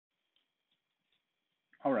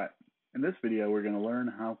Alright, in this video we're going to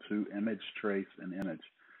learn how to image trace an image.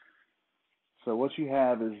 So what you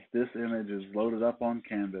have is this image is loaded up on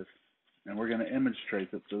Canvas, and we're going to image trace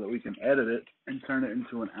it so that we can edit it and turn it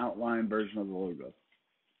into an outline version of the logo.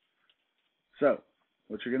 So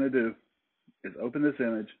what you're going to do is open this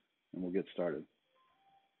image and we'll get started.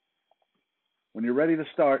 When you're ready to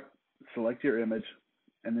start, select your image,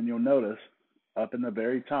 and then you'll notice up in the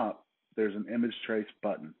very top there's an image trace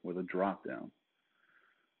button with a drop down.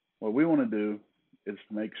 What we want to do is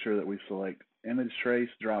make sure that we select image trace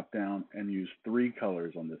drop down and use 3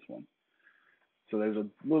 colors on this one. So there's a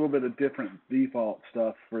little bit of different default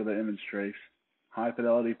stuff for the image trace. High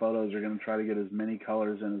fidelity photos are going to try to get as many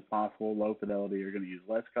colors in as possible. Low fidelity are going to use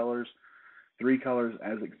less colors. 3 colors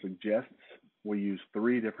as it suggests. We use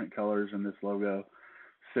 3 different colors in this logo.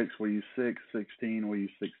 6 we use 6, 16 we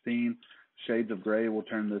use 16. Shades of gray will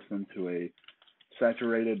turn this into a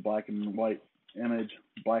saturated black and white image.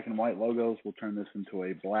 Black and white logos will turn this into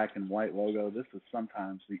a black and white logo. This is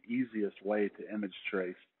sometimes the easiest way to image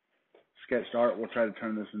trace. Sketched art will try to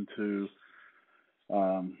turn this into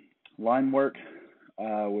line work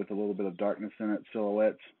with a little bit of darkness in it.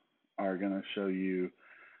 Silhouettes are going to show you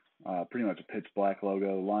pretty much a pitch black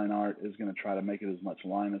logo. Line art is going to try to make it as much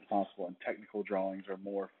line as possible, and technical drawings are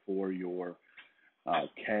more for your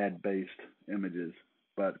CAD-based images.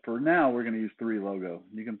 But for now, we're going to use 3 logo.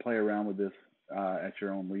 You can play around with this at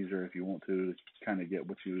your own leisure if you want to kind of get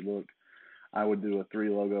what you look. I would do a 3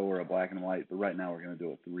 logo or a black and white, but right now we're going to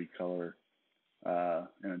do a 3 color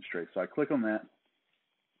image trace. So I click on that,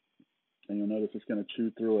 and you'll notice it's going to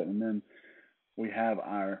chew through it, and then we have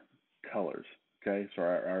our colors. Okay, so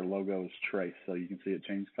our logo is traced, so you can see it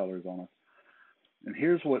changed colors on us. And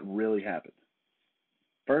here's what really happened.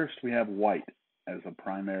 First, we have white as a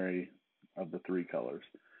primary of the 3 colors.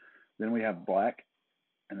 Then we have black,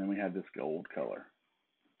 and then we have this gold color.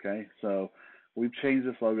 Okay, so we've changed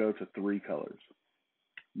this logo to 3 colors.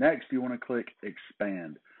 Next, you want to click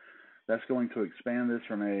expand. That's going to expand this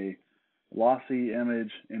from a lossy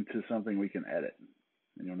image into something we can edit.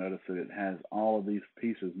 And you'll notice that it has all of these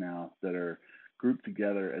pieces now that are grouped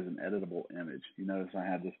together as an editable image. You notice I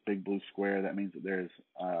have this big blue square. That means that there's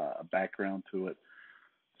a background to it.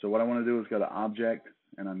 So what I want to do is go to Object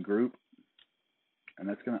and Ungroup. And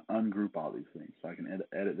that's going to ungroup all these things so I can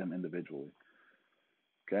edit them individually.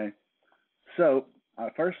 Okay? So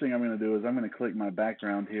first thing I'm going to do is I'm going to click my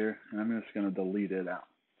background here, and I'm just going to delete it out.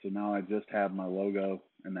 So now I just have my logo,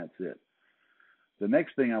 and that's it. The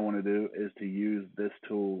next thing I want to do is to use this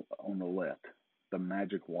tool on the left, the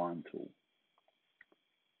magic wand tool.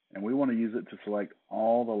 And we want to use it to select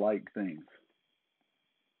all the like things.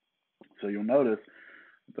 So you'll notice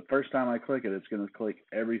the first time I click it, it's going to click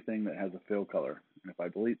everything that has a fill color. And if I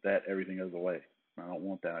delete that, everything goes away. I don't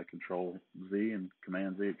want that. I Control Z and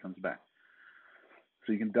Command Z, it comes back.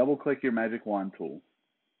 So you can double click your magic wand tool.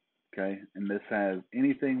 Okay, and this has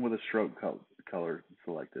anything with a stroke color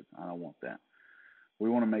selected. I don't want that. We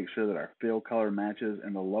want to make sure that our fill color matches,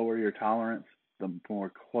 and the lower your tolerance, the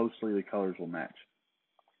more closely the colors will match.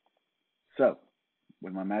 So,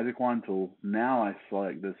 with my magic wand tool, now I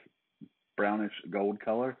select this brownish gold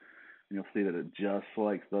color, and you'll see that it just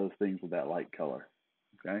selects those things with that light color.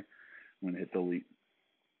 Okay, I'm going to hit delete.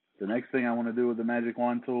 The next thing I want to do with the magic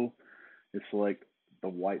wand tool is select the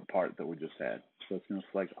white part that we just had. So it's going to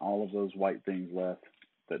select all of those white things left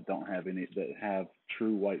that don't have any, that have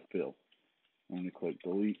true white fill. I'm going to click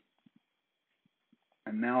delete,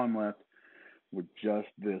 and now I'm left with just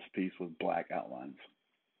this piece with black outlines.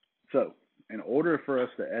 So in order for us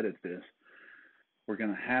to edit this, we're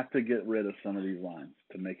going to have to get rid of some of these lines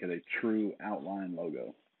to make it a true outline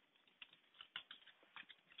logo.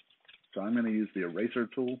 So I'm going to use the eraser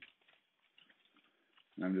tool,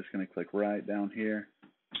 and I'm just going to click right down here.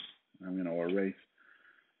 I'm going to erase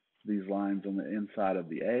these lines on the inside of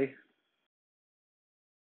the A.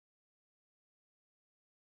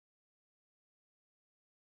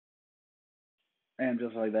 And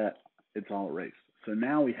just like that, it's all erased. So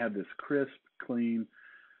now we have this crisp, clean,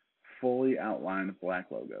 fully outlined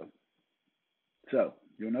black logo. So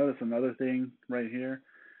you'll notice another thing right here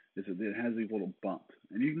is that it has these little bumps.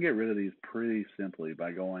 And you can get rid of these pretty simply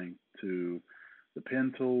by going to the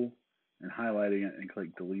pen tool and highlighting it and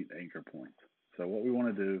click delete anchor points. So what we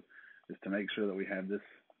want to do is to make sure that we have this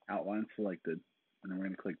outline selected, and then we're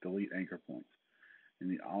going to click delete anchor points.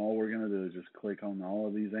 And all we're going to do is just click on all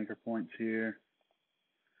of these anchor points here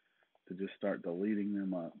to just start deleting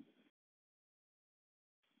them up.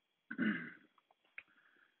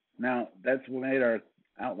 Now, that's what made our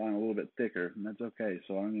outline a little bit thicker, and that's okay.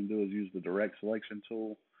 So what I'm going to do is use the direct selection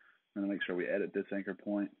tool. I'm going to make sure we edit this anchor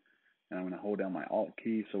point, And I'm going to hold down my Alt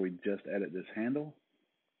key so we just edit this handle.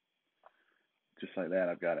 Just like that,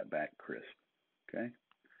 I've got it back crisp. Okay?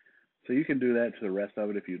 So you can do that to the rest of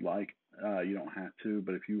it if you'd like. You don't have to,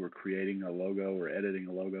 but if you were creating a logo or editing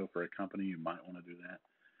a logo for a company, you might want to do that.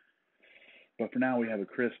 But for now, we have a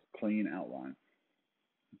crisp, clean outline.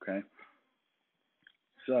 Okay?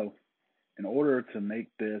 So in order to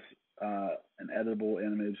make this an editable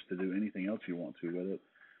image to do anything else you want to with it,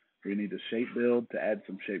 we need to shape build to add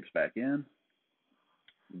some shapes back in,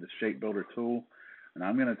 the shape builder tool, and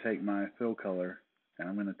I'm going to take my fill color and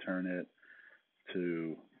I'm going to turn it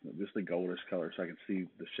to just a goldish color so I can see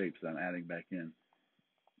the shapes that I'm adding back in,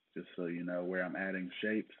 just so you know where I'm adding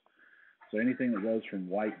shapes. So anything that goes from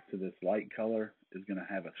white to this light color is going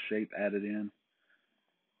to have a shape added in.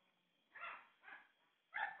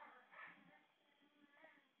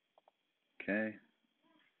 Okay.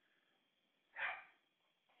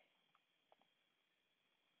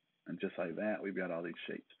 And just like that, we've got all these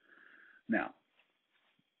shapes. Now,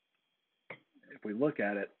 if we look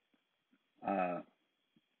at it,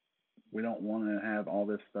 we don't want to have all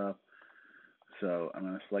this stuff. So I'm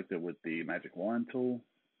going to select it with the magic wand tool,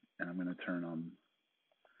 and I'm going to turn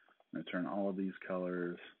all of these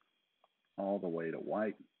colors all the way to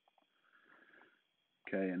white.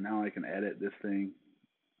 Okay, and now I can edit this thing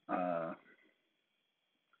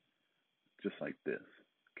just like this.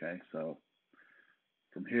 Okay, so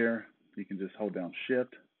from here, you can just hold down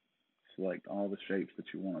Shift, select all the shapes that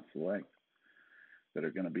you want to select that are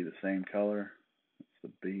going to be the same color. It's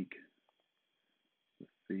the beak, the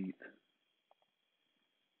feet,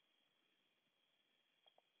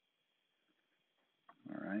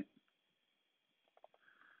 all right.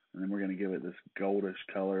 And then we're going to give it this goldish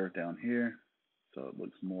color down here so it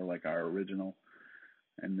looks more like our original.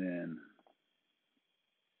 And then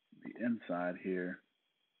the inside here,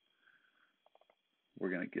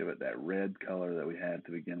 we're going to give it that red color that we had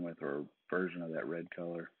to begin with, or a version of that red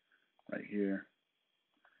color right here.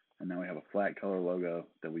 And now we have a flat color logo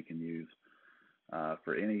that we can use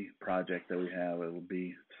for any project that we have. It will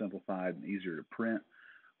be simplified and easier to print,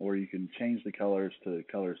 or you can change the colors to the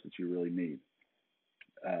colors that you really need.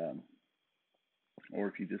 Or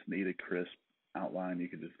if you just need a crisp outline, you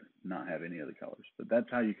can just not have any of the colors. But that's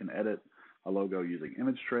how you can edit a logo using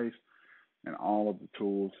image trace and all of the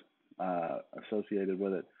tools associated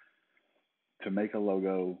with it to make a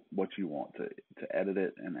logo what you want, to edit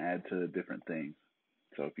it and add to different things.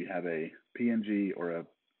 So if you have a PNG or a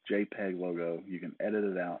JPEG logo, you can edit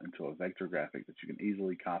it out into a vector graphic that you can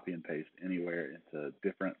easily copy and paste anywhere into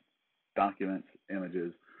different documents,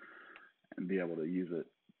 images, and be able to use it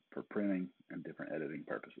for printing and different editing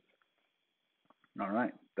purposes. All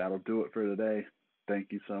right, that'll do it for today.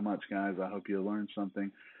 Thank you so much, guys. I hope you learned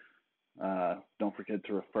something. Don't forget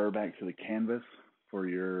to refer back to the Canvas for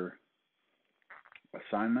your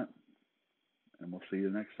assignment, and we'll see you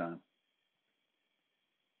next time.